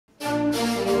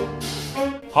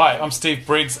Hi, I'm Steve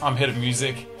Briggs. I'm Head of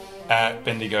Music at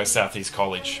Bendigo Southeast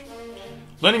College.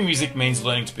 Learning music means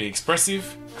learning to be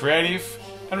expressive, creative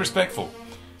and respectful.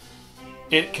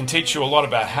 It can teach you a lot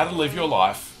about how to live your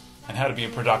life and how to be a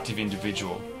productive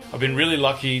individual. I've been really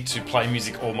lucky to play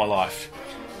music all my life.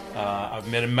 I've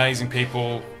met amazing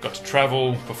people, got to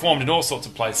travel, performed in all sorts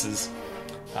of places.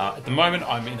 At the moment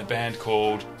I'm in a band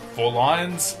called Four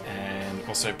Lions and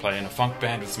also play in a funk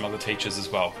band with some other teachers as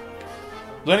well.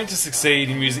 Learning to succeed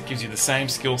in music gives you the same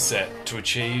skill set to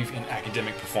achieve in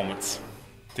academic performance.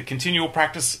 The continual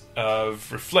practice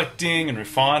of reflecting and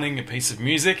refining a piece of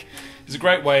music is a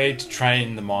great way to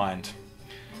train the mind.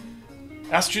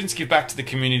 Our students give back to the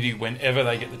community whenever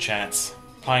they get the chance,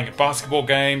 playing at basketball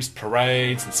games,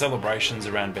 parades and celebrations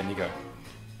around Bendigo.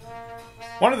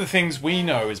 One of the things we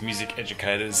know as music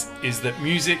educators is that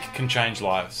music can change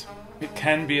lives. It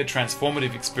can be a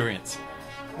transformative experience.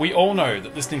 We all know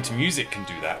that listening to music can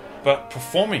do that, but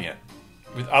performing it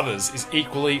with others is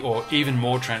equally or even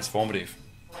more transformative.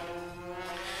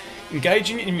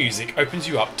 Engaging in music opens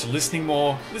you up to listening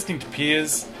more, listening to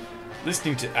peers,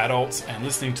 listening to adults and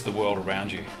listening to the world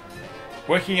around you.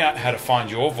 Working out how to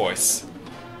find your voice,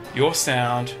 your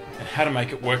sound and how to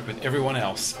make it work with everyone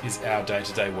else is our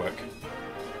day-to-day work.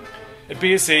 At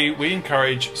BSE, we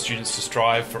encourage students to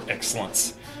strive for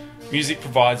excellence. Music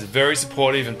provides a very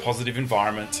supportive and positive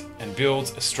environment and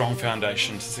builds a strong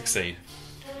foundation to succeed.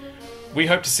 We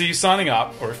hope to see you signing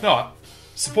up, or if not,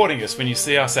 supporting us when you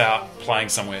see us out playing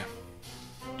somewhere.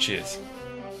 Cheers.